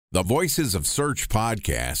The Voices of Search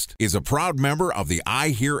podcast is a proud member of the I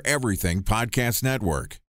Hear Everything podcast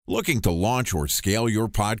network. Looking to launch or scale your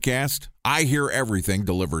podcast? I Hear Everything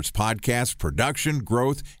delivers podcast production,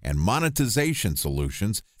 growth, and monetization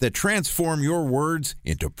solutions that transform your words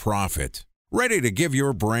into profit. Ready to give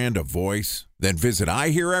your brand a voice? Then visit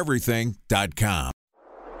iheareverything.com.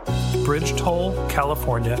 Bridge toll,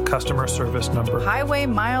 California, customer service number. Highway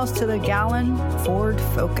miles to the gallon, Ford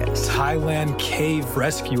Focus. Thailand cave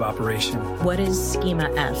rescue operation. What is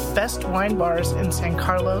Schema F? Best wine bars in San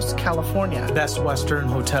Carlos, California. Best Western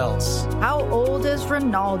hotels. How old is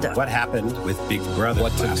Ronaldo? What happened with Big Brother?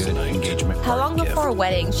 What's a good engagement? How long before a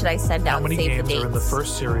wedding should I send out How many save games the dates? are in the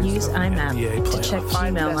first series? Use of the IMAP NBA to check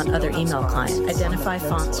playoffs? Gmail on other email clients. Identify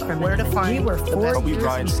fonts from Where to find You were the 4 best years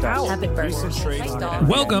Brian in Stout. college. Have it burn.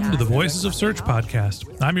 Welcome to the Voices of Search podcast.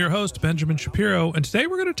 I'm your host, Benjamin Shapiro, and today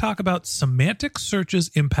we're going to talk about semantic search's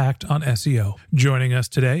impact on SEO. Joining us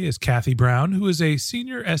today is Kathy Brown, who is a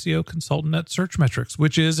senior SEO consultant at Searchmetrics,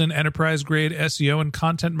 which is an enterprise-grade SEO and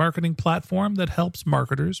content marketing platform that helps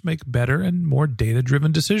marketers make better and more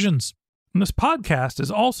data-driven decisions. And this podcast is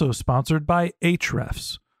also sponsored by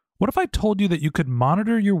Ahrefs. What if I told you that you could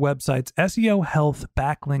monitor your website's SEO health,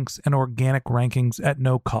 backlinks, and organic rankings at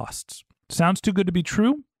no costs? Sounds too good to be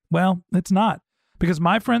true? Well, it's not, because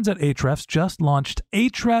my friends at Ahrefs just launched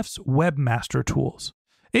Ahrefs Webmaster Tools.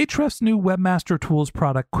 Ahrefs' new Webmaster Tools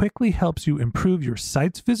product quickly helps you improve your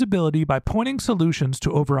site's visibility by pointing solutions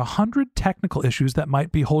to over 100 technical issues that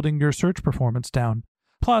might be holding your search performance down.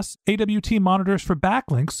 Plus, AWT monitors for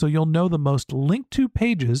backlinks so you'll know the most linked to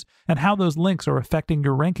pages and how those links are affecting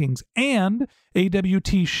your rankings. And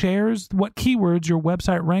AWT shares what keywords your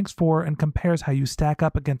website ranks for and compares how you stack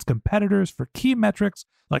up against competitors for key metrics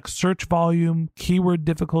like search volume, keyword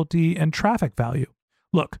difficulty, and traffic value.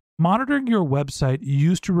 Look, monitoring your website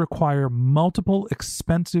used to require multiple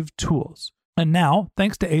expensive tools. And now,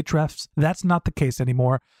 thanks to Ahrefs, that's not the case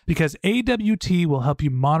anymore because AWT will help you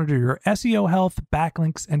monitor your SEO health,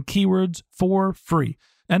 backlinks, and keywords for free.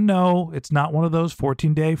 And no, it's not one of those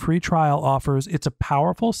 14-day free trial offers. It's a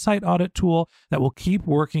powerful site audit tool that will keep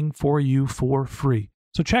working for you for free.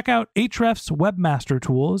 So check out Ahrefs Webmaster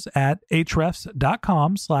Tools at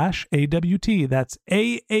ahrefs.com/AWT. That's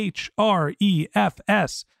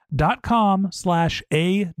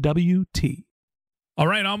ahrefs.com/AWT. All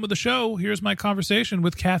right, on with the show. Here's my conversation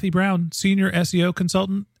with Kathy Brown, Senior SEO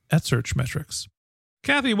Consultant at Searchmetrics.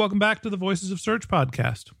 Kathy, welcome back to the Voices of Search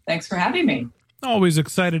podcast. Thanks for having me. Always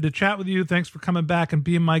excited to chat with you. Thanks for coming back and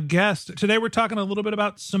being my guest. Today we're talking a little bit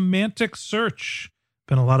about semantic search.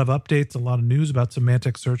 Been a lot of updates, a lot of news about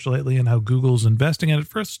semantic search lately and how Google's investing in it.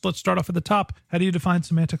 First, let's start off at the top. How do you define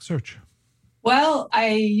semantic search? Well,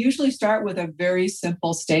 I usually start with a very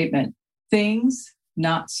simple statement. Things,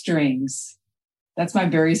 not strings. That's my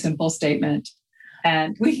very simple statement.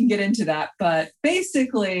 And we can get into that. But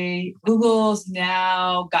basically, Google's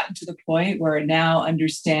now gotten to the point where it now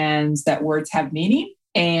understands that words have meaning,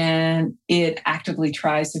 and it actively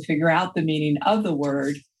tries to figure out the meaning of the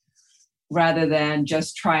word rather than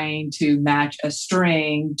just trying to match a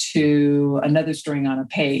string to another string on a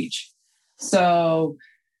page. So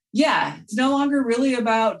yeah, it's no longer really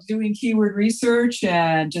about doing keyword research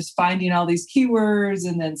and just finding all these keywords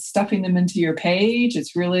and then stuffing them into your page.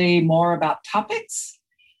 It's really more about topics,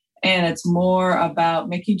 and it's more about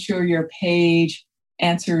making sure your page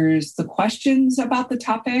answers the questions about the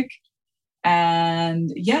topic.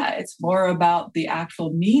 And yeah, it's more about the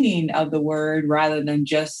actual meaning of the word rather than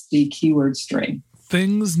just the keyword string.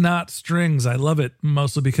 Things, not strings. I love it,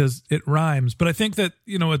 mostly because it rhymes. But I think that,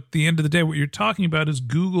 at the end of the day, what you're talking about is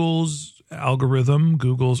Google's algorithm,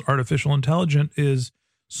 Google's artificial intelligence is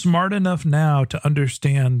smart enough now to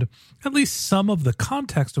understand at least some of the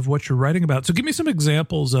context of what you're writing about. So give me some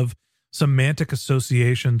examples of semantic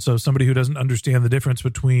association. So somebody who doesn't understand the difference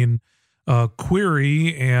between a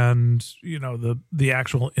query and, the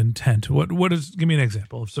actual intent. Give me an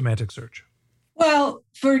example of semantic search. Well,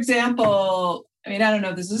 for example, I don't know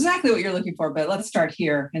if this is exactly what you're looking for, but let's start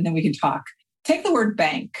here and then we can talk. Take the word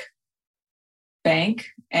bank,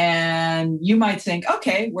 and you might think,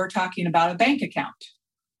 okay, we're talking about a bank account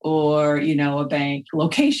or, a bank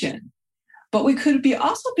location. But we could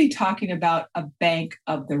also be talking about a bank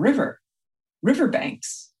of the river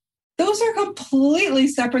banks. Those are completely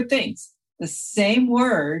separate things. The same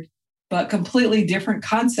word, but completely different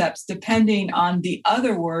concepts depending on the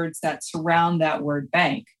other words that surround that word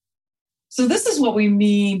bank. So this is what we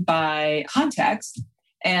mean by context.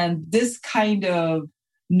 And this kind of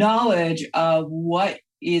knowledge of what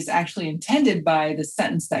is actually intended by the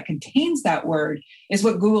sentence that contains that word is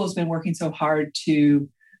what Google has been working so hard to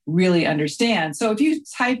really understand. So if you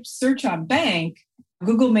type search on bank,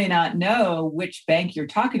 Google may not know which bank you're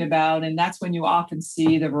talking about. And that's when you often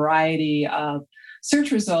see the variety of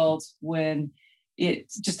search results when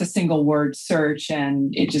it's just a single word search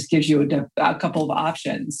and it just gives you a couple of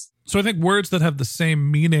options. So I think words that have the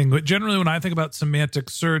same meaning, generally when I think about semantic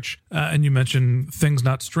search, and you mentioned things,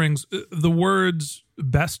 not strings, the words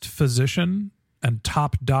best physician and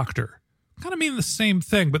top doctor kind of mean the same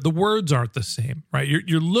thing, but the words aren't the same, right?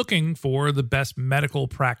 You're looking for the best medical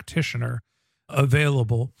practitioner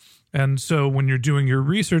available. And so when you're doing your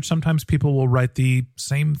research, sometimes people will write the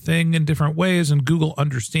same thing in different ways, and Google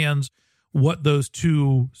understands what those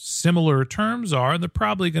two similar terms are. They're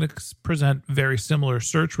probably going to present very similar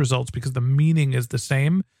search results because the meaning is the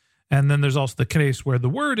same. And then there's also the case where the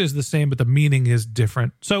word is the same, but the meaning is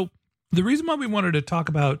different. So the reason why we wanted to talk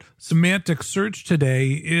about semantic search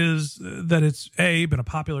today is that it's been a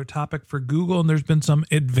popular topic for Google, and there's been some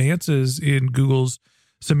advances in Google's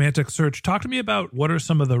semantic search. Talk to me about what are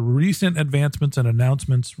some of the recent advancements and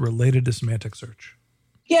announcements related to semantic search.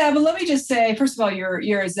 Yeah, but let me just say, first of all,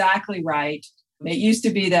 you're exactly right. It used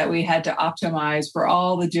to be that we had to optimize for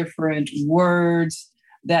all the different words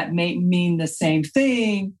that may mean the same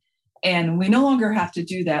thing. And we no longer have to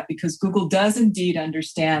do that because Google does indeed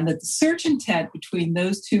understand that the search intent between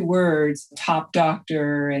those two words, top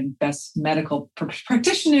doctor and best medical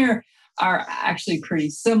practitioner, are actually pretty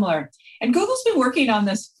similar. And Google's been working on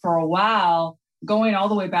this for a while, going all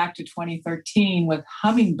the way back to 2013 with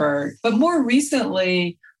Hummingbird. But more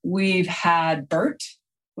recently, we've had BERT,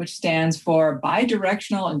 which stands for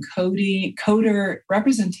Bidirectional Encoder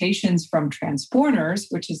Representations from Transponders,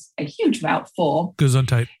 which is a huge mouthful.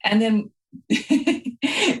 Gesundheit. And then,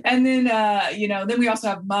 then we also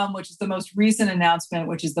have MUM, which is the most recent announcement,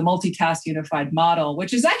 which is the Multitask Unified Model,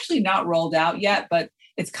 which is actually not rolled out yet, but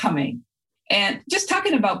it's coming. And just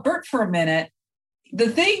talking about BERT for a minute, the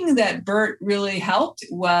thing that BERT really helped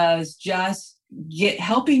was just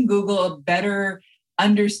helping Google better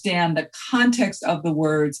understand the context of the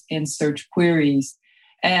words in search queries.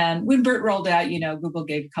 And when BERT rolled out, Google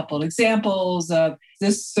gave a couple of examples of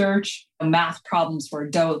this search. Math problems for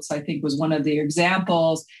adults, I think, was one of the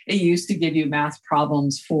examples. It used to give you math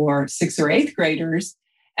problems for 6th or 8th graders.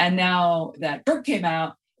 And now that BERT came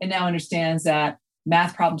out, it now understands that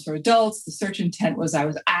math problems for adults, the search intent was I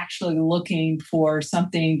was actually looking for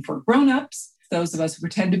something for grown-ups, those of us who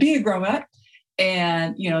pretend to be a grown-up.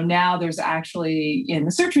 And, now there's actually in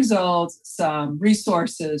the search results some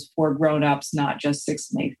resources for grown-ups, not just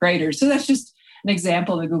 6th and 8th graders. So that's just an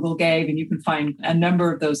example that Google gave, and you can find a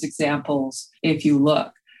number of those examples if you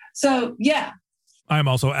look. So, yeah. I'm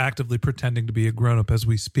also actively pretending to be a grown-up as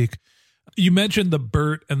we speak. You mentioned the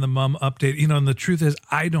BERT and the MUM update, and the truth is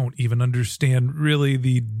I don't even understand really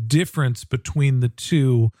the difference between the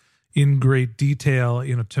two in great detail.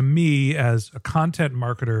 To me as a content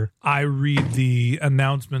marketer, I read the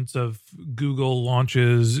announcements of Google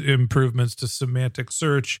launches, improvements to semantic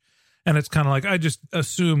search, and it's kind of like I just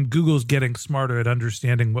assume Google's getting smarter at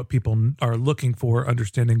understanding what people are looking for,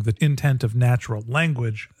 understanding the intent of natural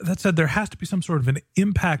language. That said, there has to be some sort of an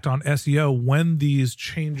impact on SEO when these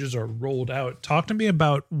changes are rolled out. Talk to me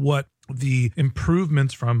about what the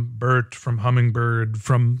improvements from BERT, from Hummingbird,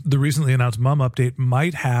 from the recently announced MUM update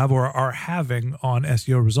might have or are having on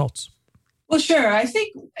SEO results. Well, sure. I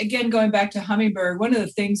think, again, going back to Hummingbird, one of the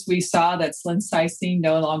things we saw that slincizing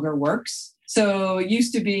no longer works. So it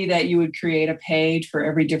used to be that you would create a page for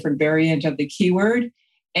every different variant of the keyword.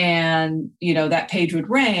 And, that page would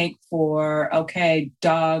rank for,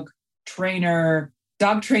 dog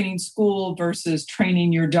training school versus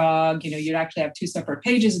training your dog. You'd actually have two separate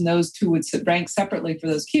pages and those two would rank separately for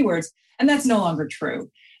those keywords. And that's no longer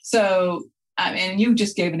true. So, and you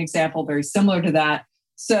just gave an example very similar to that.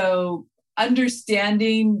 So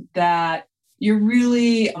understanding that you're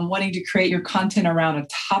really wanting to create your content around a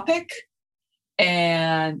topic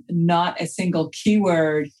and not a single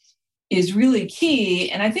keyword is really key.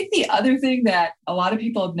 And I think the other thing that a lot of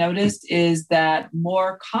people have noticed is that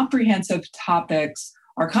more comprehensive topics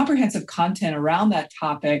or comprehensive content around that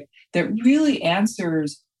topic that really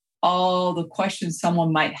answers all the questions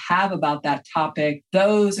someone might have about that topic,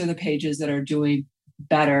 those are the pages that are doing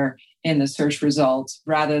better in the search results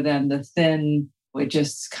rather than the thin, it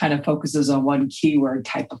just kind of focuses on one keyword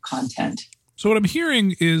type of content. So what I'm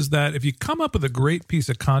hearing is that if you come up with a great piece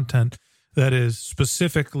of content that is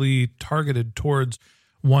specifically targeted towards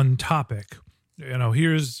one topic,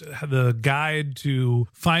 here's the guide to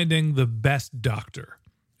finding the best doctor.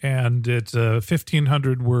 And it's a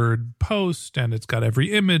 1,500 word post and it's got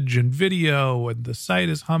every image and video and the site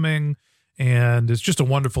is humming and it's just a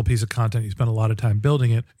wonderful piece of content. You spend a lot of time building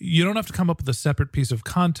it. You don't have to come up with a separate piece of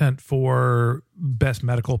content for best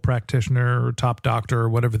medical practitioner or top doctor or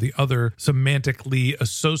whatever the other semantically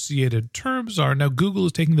associated terms are. Now, Google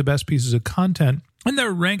is taking the best pieces of content and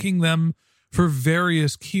they're ranking them for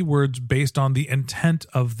various keywords based on the intent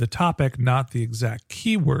of the topic, not the exact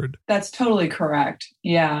keyword. That's totally correct.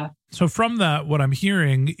 Yeah. So from that, what I'm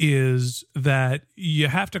hearing is that you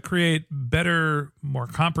have to create better, more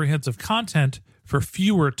comprehensive content for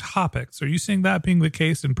fewer topics. Are you seeing that being the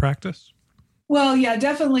case in practice? Well, yeah,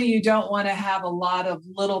 definitely you don't want to have a lot of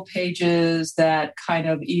little pages that kind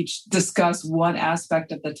of each discuss one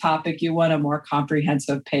aspect of the topic. You want a more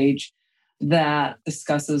comprehensive page that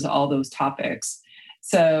discusses all those topics.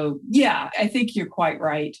 So yeah, I think you're quite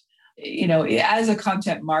right. As a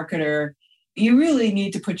content marketer, you really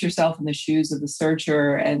need to put yourself in the shoes of the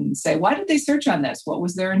searcher and say, why did they search on this? What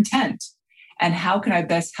was their intent? And how can I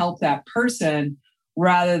best help that person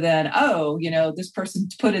rather than, this person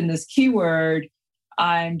put in this keyword,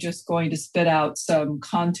 I'm just going to spit out some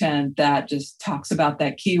content that just talks about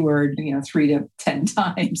that keyword, 3 to 10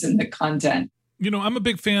 times in the content. I'm a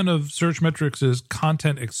big fan of Searchmetrics'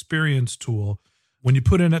 content experience tool. When you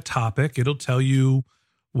put in a topic, it'll tell you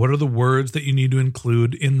what are the words that you need to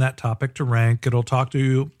include in that topic to rank. It'll talk to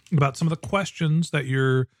you about some of the questions that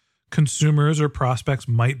your consumers or prospects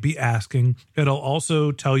might be asking. It'll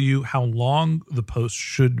also tell you how long the post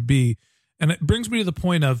should be. And it brings me to the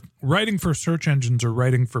point of writing for search engines or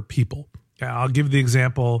writing for people. I'll give the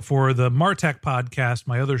example for the MarTech podcast,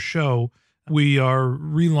 my other show. We are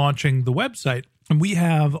relaunching the website, and we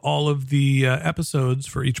have all of the episodes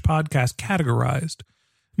for each podcast categorized.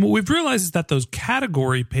 And what we've realized is that those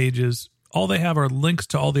category pages, all they have are links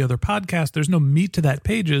to all the other podcasts. There's no meat to that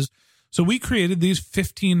pages. So we created these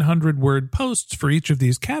 1,500 word posts for each of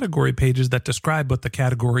these category pages that describe what the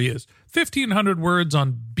category is. 1,500 words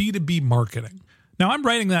on B2B marketing. Now, I'm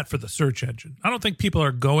writing that for the search engine. I don't think people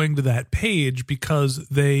are going to that page because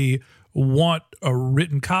they want a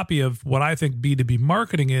written copy of what I think B2B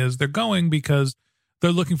marketing is. They're going because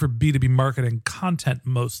they're looking for B2B marketing content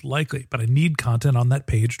most likely, but I need content on that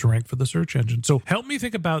page to rank for the search engine. So help me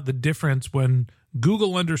think about the difference when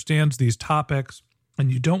Google understands these topics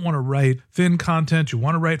and you don't want to write thin content. You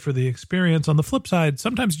want to write for the experience. On the flip side,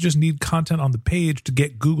 sometimes you just need content on the page to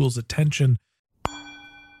get Google's attention.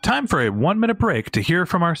 Time for a 1-minute break to hear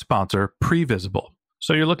from our sponsor, Previsible.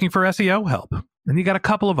 So you're looking for SEO help, and you got a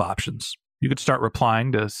couple of options. You could start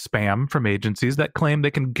replying to spam from agencies that claim they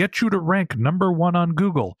can get you to rank number 1 on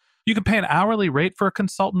Google. You can pay an hourly rate for a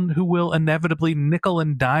consultant who will inevitably nickel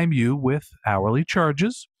and dime you with hourly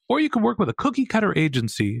charges. Or you can work with a cookie-cutter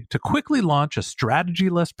agency to quickly launch a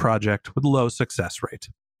strategy-less project with low success rate.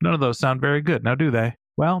 None of those sound very good, now do they?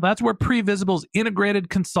 Well, that's where Previsible's integrated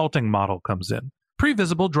consulting model comes in.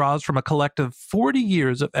 Previsible draws from a collective 40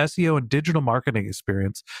 years of SEO and digital marketing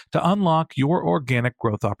experience to unlock your organic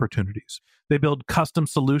growth opportunities. They build custom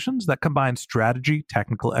solutions that combine strategy,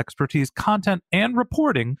 technical expertise, content, and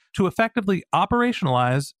reporting to effectively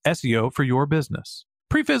operationalize SEO for your business.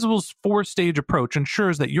 Previsible's 4-stage approach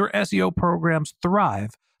ensures that your SEO programs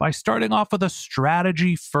thrive by starting off with a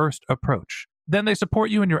strategy-first approach. Then they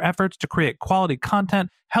support you in your efforts to create quality content,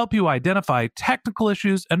 help you identify technical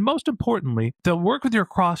issues, and most importantly, they'll work with your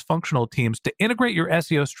cross-functional teams to integrate your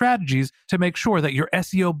SEO strategies to make sure that your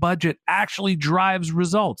SEO budget actually drives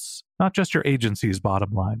results, not just your agency's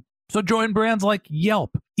bottom line. So join brands like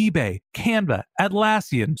Yelp, eBay, Canva,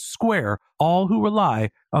 Atlassian, Square, all who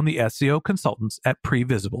rely on the SEO consultants at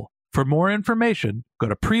Previsible. For more information, go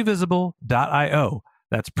to previsible.io.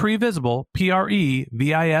 That's Previsible, Previsible.io.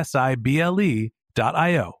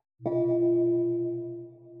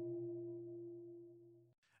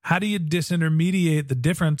 How do you disintermediate the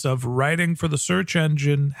difference of writing for the search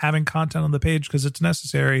engine, having content on the page because it's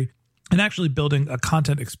necessary, and actually building a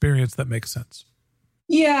content experience that makes sense?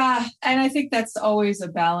 Yeah, and I think that's always a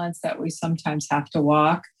balance that we sometimes have to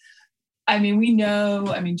walk. We know,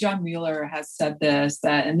 John Mueller has said this,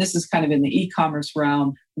 and this is kind of in the e-commerce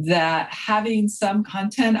realm, that having some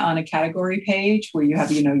content on a category page where you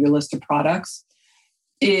have, your list of products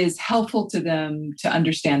is helpful to them to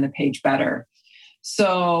understand the page better.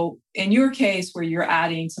 So in your case, where you're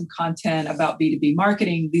adding some content about B2B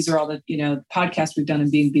marketing, these are all the, podcasts we've done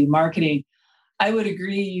in B2B marketing. I would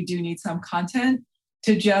agree you do need some content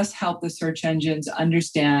to just help the search engines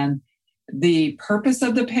understand the purpose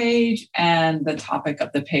of the page and the topic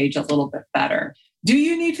of the page a little bit better. Do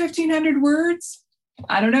you need 1,500 words?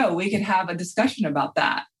 I don't know. We could have a discussion about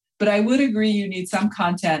that. But I would agree you need some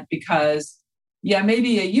content because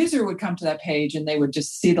maybe a user would come to that page and they would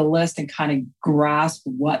just see the list and kind of grasp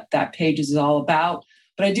what that page is all about.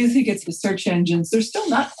 But I do think it's the search engines. They're still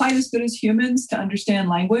not quite as good as humans to understand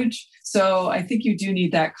language. So I think you do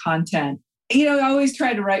need that content. I always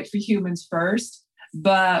try to write for humans first.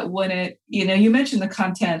 But when you mentioned the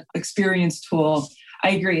content experience tool,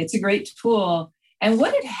 I agree. It's a great tool. And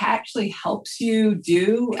what it actually helps you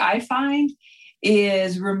do, I find,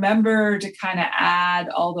 is remember to kind of add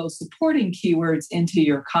all those supporting keywords into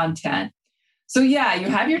your content. So you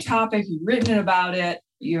have your topic, you've written about it,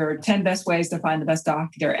 your 10 best ways to find the best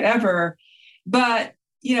doctor ever. But,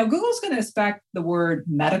 Google's going to expect the word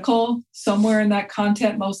medical somewhere in that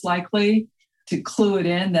content, most likely, to clue it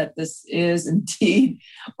in that this is indeed,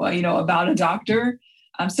 about a doctor.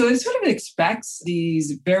 So it sort of expects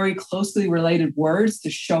these very closely related words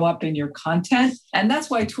to show up in your content. And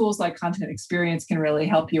that's why tools like Content Experience can really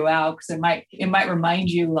help you out, because it might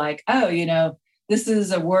remind you like, this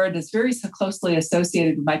is a word that's very so closely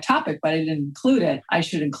associated with my topic, but I didn't include it. I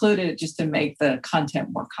should include it just to make the content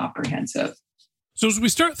more comprehensive. So as we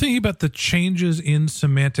start thinking about the changes in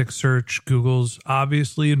semantic search, Google's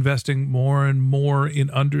obviously investing more and more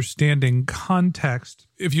in understanding context.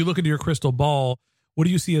 If you look into your crystal ball, what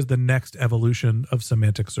do you see as the next evolution of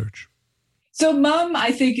semantic search? So MUM,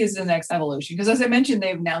 I think, is the next evolution, because as I mentioned,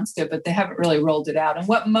 they've announced it, but they haven't really rolled it out. And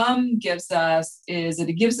what MUM gives us is that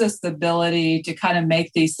it gives us the ability to kind of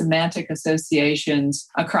make these semantic associations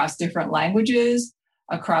across different languages,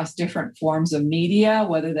 across different forms of media,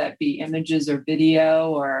 whether that be images or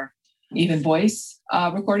video or even voice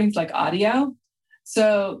recordings like audio.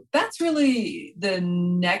 So that's really the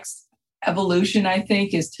next evolution, I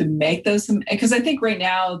think, is to make those, because I think right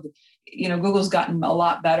now, Google's gotten a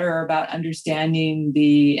lot better about understanding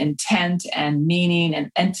the intent and meaning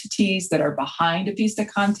and entities that are behind a piece of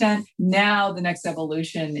content. Now, the next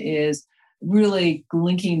evolution is really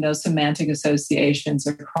linking those semantic associations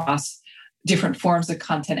across different forms of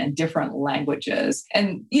content and different languages.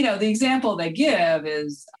 And, the example they give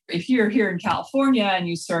is if you're here in California and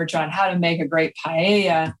you search on how to make a great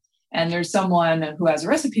paella, and there's someone who has a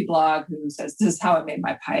recipe blog who says, this is how I made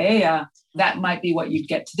my paella, that might be what you'd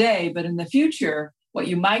get today. But in the future, what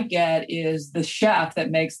you might get is the chef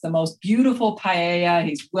that makes the most beautiful paella.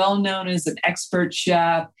 He's well known as an expert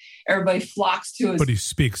chef. Everybody flocks to his... But he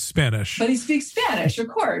speaks Spanish. But he speaks Spanish, of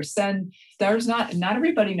course. And there's not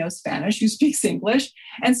everybody knows Spanish who speaks English.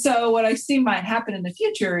 And so what I see might happen in the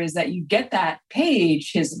future is that you get that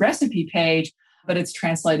page, his recipe page, but it's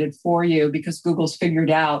translated for you because Google's figured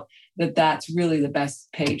out that that's really the best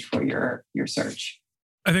page for your search.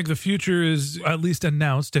 I think the future is at least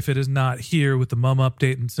announced, if it is not here, with the MUM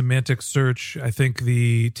update and semantic search. I think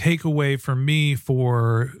the takeaway for me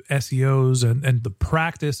for SEOs and the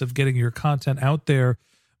practice of getting your content out there,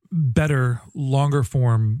 better, longer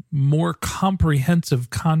form, more comprehensive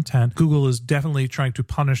content. Google is definitely trying to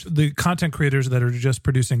punish the content creators that are just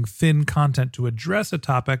producing thin content to address a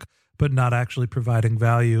topic, but not actually providing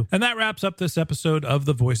value. And that wraps up this episode of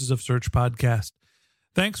the Voices of Search podcast.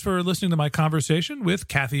 Thanks for listening to my conversation with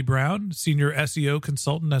Kathy Brown, Senior SEO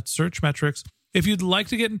Consultant at Searchmetrics. If you'd like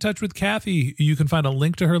to get in touch with Kathy, you can find a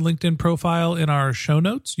link to her LinkedIn profile in our show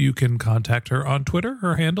notes. You can contact her on Twitter.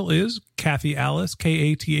 Her handle is Kathy Alice,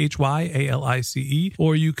 KathyAlice,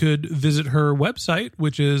 or you could visit her website,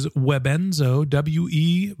 which is webenso,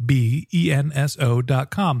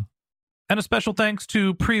 webenso.com. And a special thanks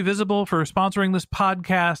to Previsible for sponsoring this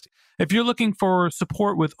podcast. If you're looking for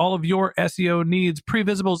support with all of your SEO needs,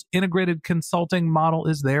 Previsible's integrated consulting model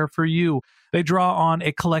is there for you. They draw on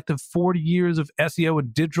a collective 40 years of SEO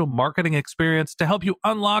and digital marketing experience to help you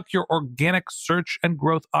unlock your organic search and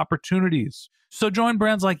growth opportunities. So join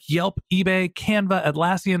brands like Yelp, eBay, Canva,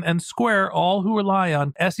 Atlassian, and Square, all who rely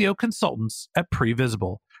on SEO consultants at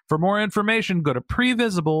Previsible. For more information, go to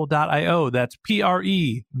previsible.io. That's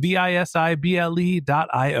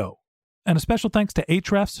previsible.io. And a special thanks to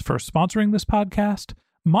Ahrefs for sponsoring this podcast.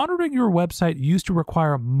 Monitoring your website used to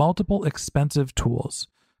require multiple expensive tools,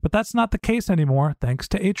 but that's not the case anymore thanks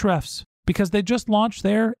to Ahrefs, because they just launched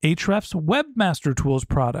their Ahrefs Webmaster Tools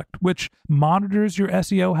product, which monitors your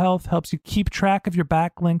SEO health, helps you keep track of your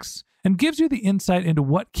backlinks, and gives you the insight into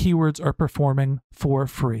what keywords are performing for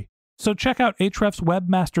free. So check out Ahrefs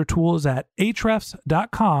Webmaster Tools at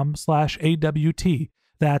ahrefs.com/AWT.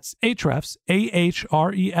 That's Ahrefs,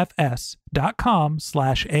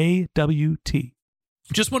 AHREFS.com/AWT.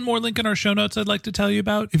 Just one more link in our show notes I'd like to tell you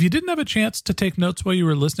about. If you didn't have a chance to take notes while you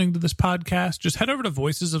were listening to this podcast, just head over to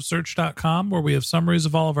voicesofsearch.com, where we have summaries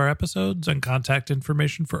of all of our episodes and contact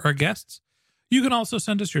information for our guests. You can also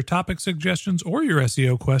send us your topic suggestions or your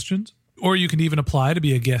SEO questions. Or you can even apply to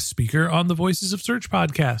be a guest speaker on the Voices of Search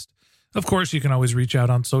podcast. Of course, you can always reach out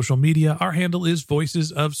on social media. Our handle is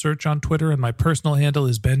Voices of Search on Twitter, and my personal handle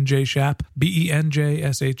is Ben J. Shap,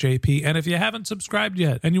 BenJShap. And if you haven't subscribed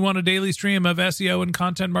yet and you want a daily stream of SEO and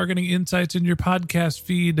content marketing insights in your podcast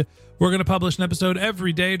feed, we're going to publish an episode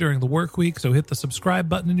every day during the work week, so hit the subscribe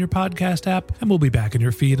button in your podcast app, and we'll be back in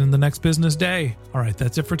your feed in the next business day. All right,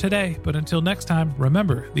 that's it for today. But until next time,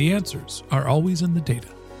 remember, the answers are always in the data.